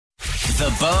The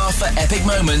bar for epic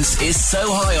moments is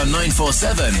so high on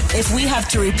 947. If we have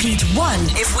to repeat one,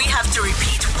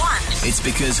 It's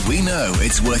because we know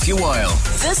it's worth your while.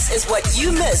 this is what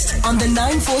you missed on the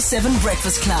 947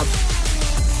 Breakfast Club.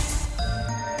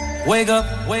 Wake up,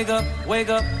 wake up, wake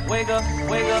up, wake up,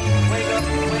 wake up, wake up, wake up.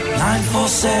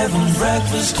 947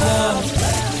 Breakfast Club.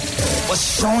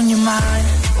 What's on your mind?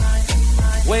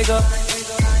 Wake up,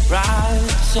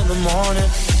 rise in the morning.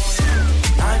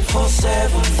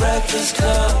 947 Breakfast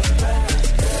Club.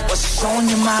 What's on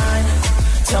your mind?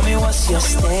 Tell me what's your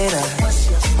status.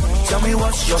 Tell me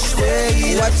what's your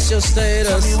status. What's your status?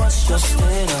 Tell me what's your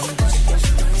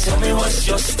status. Tell me what's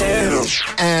your status.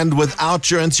 And with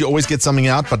Outsurance, you always get something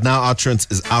out, but now Outsurance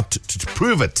is out to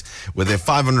prove it with their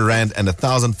 500 Rand and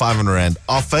 1,500 Rand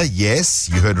offer. Yes,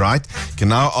 you heard right. You can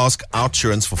now ask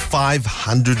Outsurance for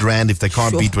 500 Rand if they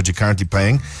can't beat what you're currently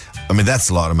paying. I mean, that's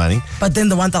a lot of money. But then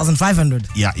the 1,500.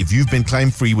 Yeah, if you've been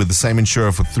claim-free with the same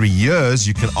insurer for 3 years,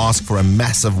 you can ask for a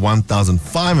massive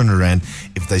 1,500 Rand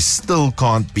if they still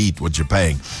can't beat what you're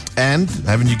paying. And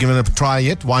haven't you given it a try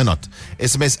yet? Why not?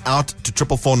 SMS out to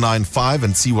 44495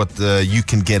 and see what you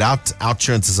can get out.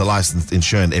 Outsurance is a licensed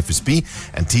insurer in FSP,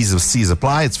 and T's and C's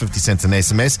apply. It's 50 cents an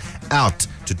SMS. Out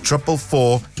to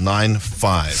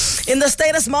 44495. In the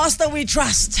status master, we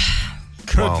trust.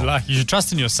 Good luck. You should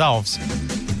trust in yourselves.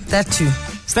 That too.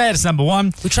 Status number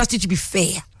 1. We trust you to be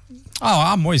fair. Oh,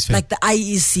 I'm always fair. Like the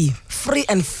IEC. Free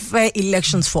and fair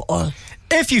elections for all.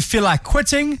 If you feel like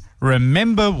quitting,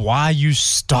 remember why you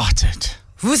started.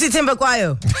 Vusi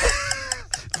Tembakwayo.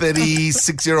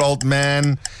 36-year-old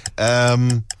man,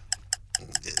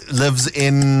 lives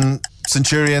in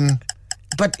Centurion.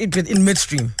 But in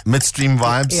midstream. Midstream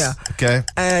vibes. Yeah. Okay.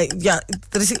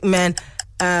 36 man.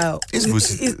 Is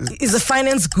He's a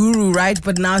finance guru, right?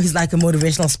 But now he's like a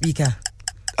motivational speaker.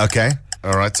 Okay.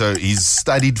 All right. So he's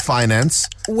studied finance.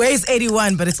 Weighs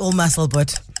 81, but it's all muscle,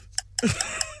 but...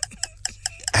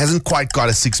 Hasn't quite got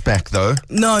a six-pack, though.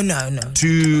 No.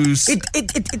 It's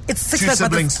It's six two pack,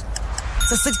 siblings.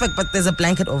 It's a six pack, but there's a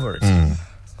blanket over it.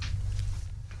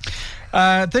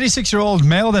 36-year-old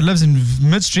male that lives in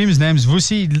midstream. His name's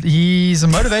Vusi. He's a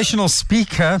motivational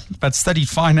speaker, but studied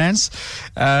finance.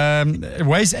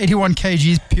 Weighs 81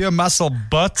 kgs, pure muscle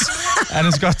butt, and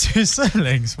has got 2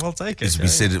 siblings. We'll take it. As we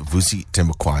said, Vusi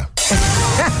Tembakwayo.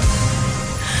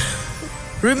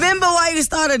 Remember why you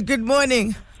started. Good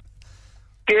morning.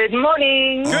 Good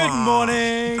morning. Good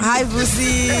morning. Hi,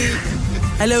 Vusi.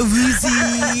 Hello,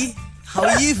 Vusi. How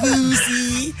are you,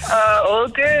 Vusi? All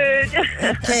good.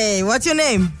 Okay, what's your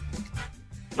name?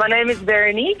 My name is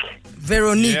Veronique.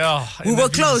 Veronique. Yeah, we were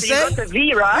close, So you got the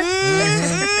V, right?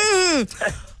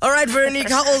 All right, Veronique,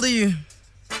 how old are you?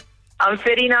 I'm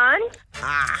 39.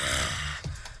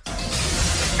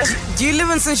 Do you live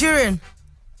in Centurion?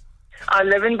 I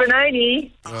live in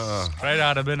Benoni. Straight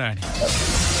out of Benoni.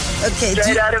 Okay.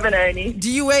 Straight out of Benoni.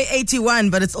 Do you weigh 81,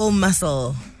 but it's all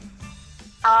muscle?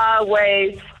 I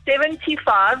weigh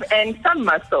 75 and some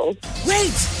muscle.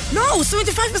 Wait, no,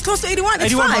 75 is close to 81. It's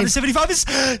 81 5. minus 75 is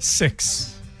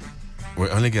 6. We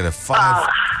only get a 5.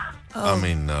 I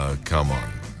mean, no, come on.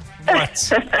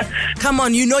 What? Come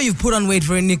on, you know you've put on weight,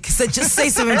 Veronique. So just say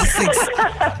 76.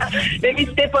 Let me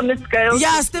step on the scale.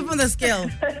 Yeah, step on the scale.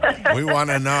 We want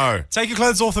to know. Take your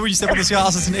clothes off when you step on the scale.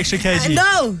 It's an extra kg.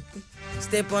 No.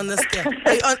 Step on the scale.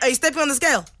 Are you stepping on the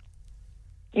scale?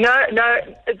 No,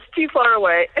 it's too far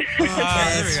away. Okay,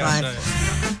 that's fine.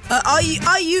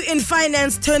 Are you in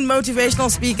finance turned motivational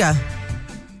speaker?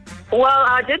 Well,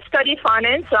 I did study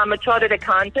finance. So I'm a chartered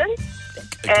accountant.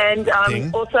 And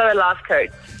I'm also a life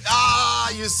coach.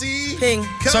 You see? Ping.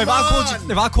 Come So if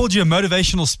on. I called you a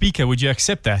motivational speaker, would you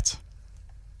accept that?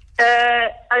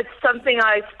 It's something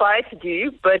I aspire to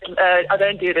do, but I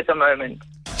don't do it at the moment.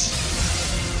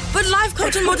 But life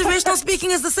coach and motivational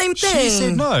speaking is the same thing. She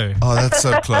said no. Oh, that's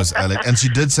so close, Alec. And she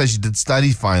did say she did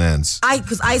study finance.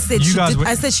 Because I said You guys were-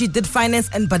 I said she did finance,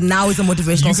 but now is a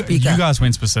motivational speaker. You guys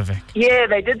went specific. Yeah,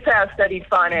 they did say I studied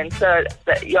finance, so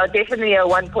you're definitely a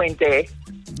 1 point there.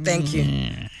 Thank you.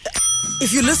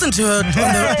 If you listen to her on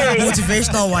the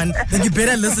motivational one, then you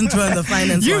better listen to her on the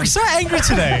finance You're one. so angry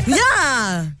today.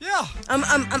 Yeah. Yeah.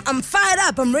 I'm fired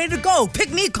up. I'm ready to go. Pick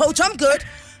me, coach. I'm good.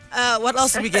 What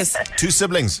else did we guess? 2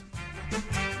 siblings.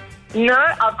 No,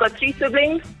 I've got 3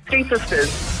 siblings, 3 sisters.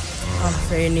 Oh,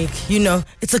 Veronique, you know,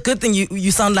 it's a good thing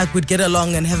you sound like we'd get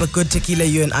along and have a good tequila,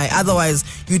 you and I. Otherwise,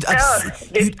 you'd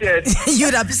upset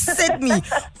me.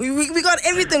 We got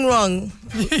everything wrong.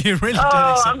 You really did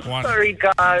Oh, accept I'm one. sorry,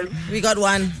 guys. We got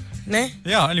one. Ne?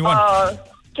 Yeah, only one.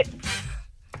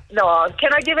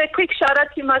 Can I give a quick shout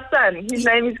out to my son? His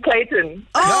name is CLAYTON.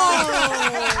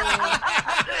 Oh!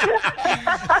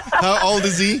 How old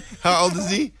is he?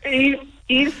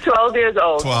 He's 12 years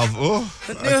old. 12. Oh,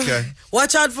 okay.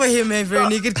 Watch out for him,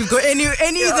 Veronique. It could go any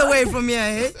either way from here,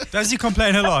 eh? Does he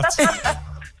complain a lot?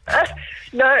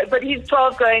 No, but he's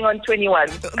 12 going on 21.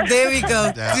 There we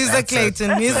go. Yeah, He's the that's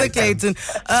Clayton. it. He's the Clayton.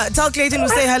 Tell Clayton to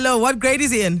say hello. What grade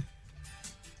is he in?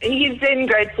 He's in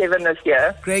grade 7 this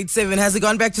year. Grade 7. Has he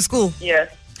gone back to school? Yeah.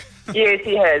 Yes,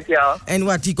 he has, yeah. And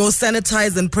what? He goes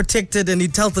sanitized and protected and he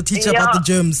tells the teacher about the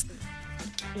germs.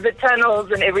 The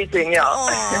tunnels and everything, yeah.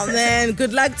 Oh, man.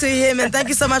 Good luck to him. And thank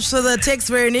you so much for the text,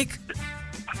 Veronique.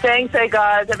 Thanks, hey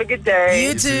guys. Have a good day.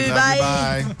 You too. Love you,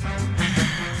 Bye.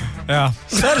 Yeah.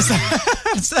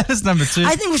 That is number 2.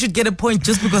 I think we should get a point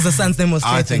just because the son's name was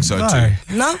Clayton. I think so No.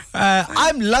 too. No?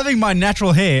 I'm loving my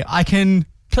natural hair. I can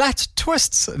plait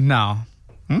twists now.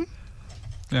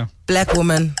 Yeah. Black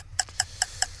woman.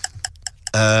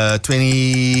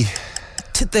 20,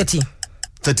 To 30.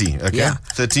 30. Okay. Yeah.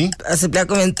 30. As a black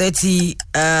woman, 30.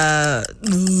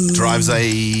 Drives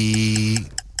a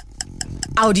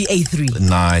Audi A3.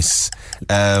 nice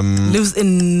Lives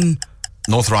in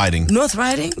North Riding. North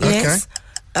Riding. Yes.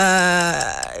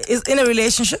 Is in a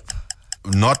relationship.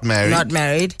 Not married. Not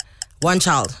married. One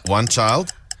child. One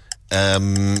child.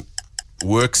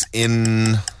 Works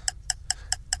in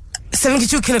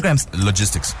 72 kilograms.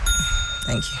 logistics.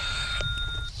 Thank you.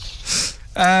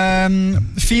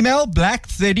 Female, black,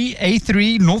 30,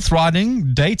 A3, North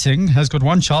Riding, dating, has got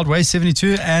one child, weighs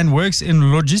 72, and works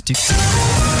in logistics.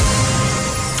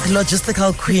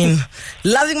 Logistical queen.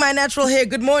 Loving my natural hair.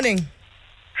 Good morning.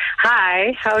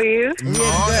 Hi, how are you?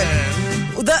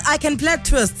 Yeah, good. I can plait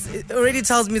twists. It already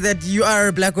tells me that you are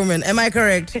a black woman. Am I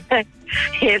correct?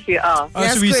 Yes, you are. Oh,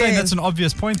 Yes, so we're saying queen. that's an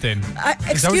obvious point then? Is that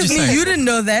what Excuse you're me, saying? you didn't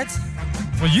know that.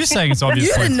 Well, you're saying it's obvious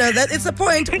You point. didn't know that. It's a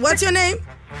point. What's your name?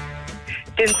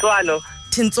 Tinswalo.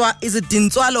 Is it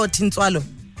Dintswalo or Tintswalo?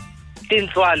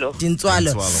 Tinswalo.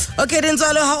 Dintswalo. Dintswalo. Okay,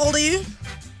 Dintswalo, how old are you?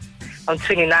 I'm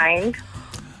 29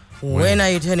 When are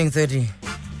you turning 30?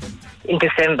 in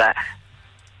December.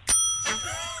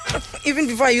 Even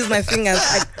before I used my fingers,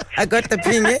 I got the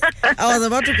ping. Eh? I was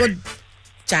about to go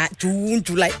June,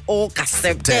 July, August,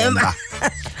 September.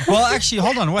 Well, actually,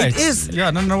 hold on, wait. It is. Yeah,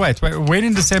 no, wait. When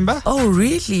in December? Oh,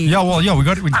 really? Yeah, well, yeah, we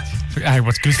got it. Hey,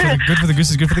 what's good for the goose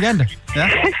is good for the gander. Yeah?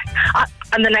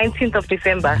 On the 19th of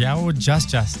December. Yeah, well,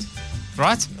 just.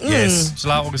 Right? Yes.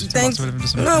 July, August, September, Thanks. October, November,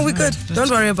 December. No, we're good. Don't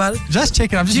worry about it. Just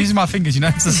checking. I'm just using my fingers,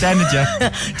 it's the standard, yeah.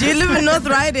 Do you live in North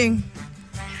Riding?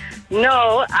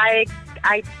 No, I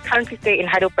currently stay in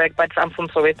Heidelberg, but I'm from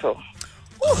Soweto.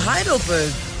 Oh,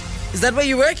 Heidelberg. Is that where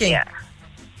you're working?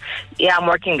 Yeah, I'm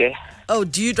working there. Oh,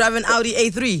 do you drive an Audi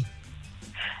A3?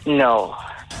 No,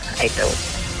 I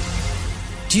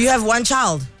don't. Do you have one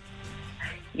child?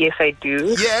 Yes, I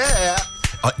do. Yeah.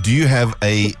 Do you have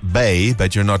a bae,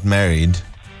 but you're not married?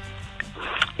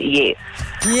 Yes.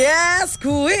 Yes,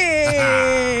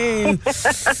 queen.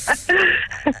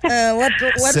 What?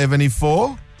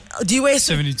 74? Do you weigh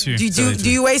 72. Do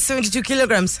you weigh 72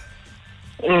 kilograms?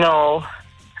 No,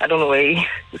 I don't weigh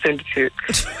 72.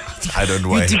 I don't You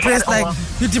weigh. depressed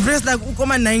like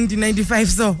ukoma 90, 95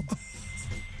 so.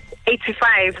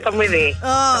 85, somewhere there.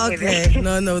 Oh, Somewhere okay.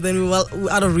 there. No, then we're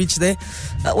out of reach there.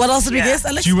 What else did we guess,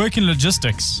 Alex? Do you work in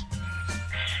logistics?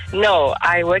 No,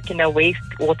 I work in a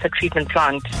wastewater treatment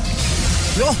plant.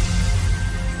 Yo,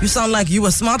 you sound like you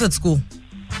were smart at school.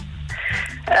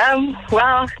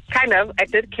 Well, kind of. I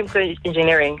did chemical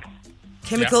engineering.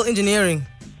 Chemical engineering.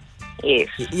 Yes.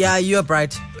 Yeah, you're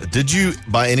bright. Did you,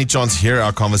 by any chance, hear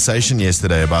our conversation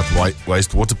yesterday about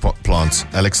wastewater plants,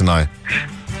 Alex and I?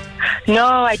 No,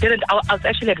 I didn't. I was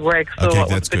actually at work, so Okay, I was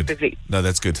that's a bit good. busy. No,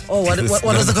 that's good. Oh, what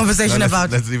was the conversation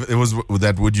about? It was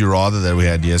that would you rather that we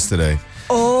had yesterday.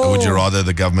 Oh. Would you rather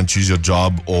the government choose your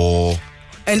job or...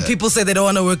 And people say they don't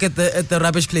want to work at the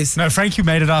rubbish place. No, Frank, you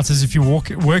made it out as if you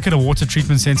work at a water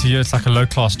treatment center here, it's like a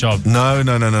low-class job. No.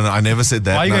 I never said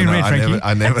that. Why are you going red, Frankie?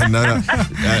 I never. No.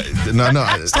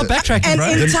 Stop backtracking, An bro.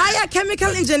 entire chemical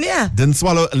engineer. Didn't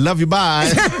swallow. Love you.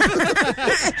 Bye.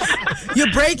 You're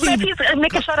May I breaking. please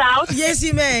make a shout out? Yes,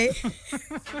 you may.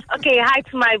 Okay, hi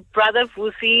to my brother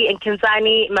Vusi and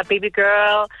Kinzani, my baby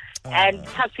girl. And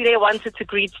Tafile wanted to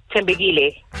greet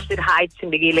Tembegile. She said hi,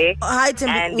 Tembegile. Hi, Tim.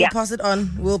 And, We'll yeah. pass it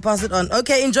on.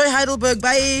 Okay, enjoy Heidelberg.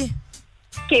 Bye.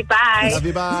 Okay, bye. Love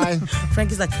you. Bye.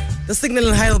 Frank is like, the signal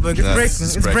in Heidelberg. It's Yeah, breaking.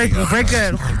 it's It's breaking. breaking up. Break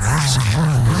it.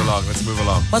 Let's move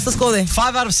along. What's the score there?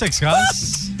 5 out of 6,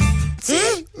 guys.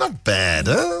 Not bad,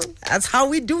 huh? That's how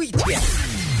we do it here.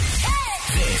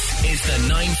 This is the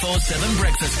 947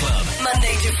 Breakfast Club.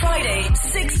 Monday to Friday,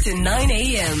 6 to 9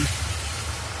 a.m.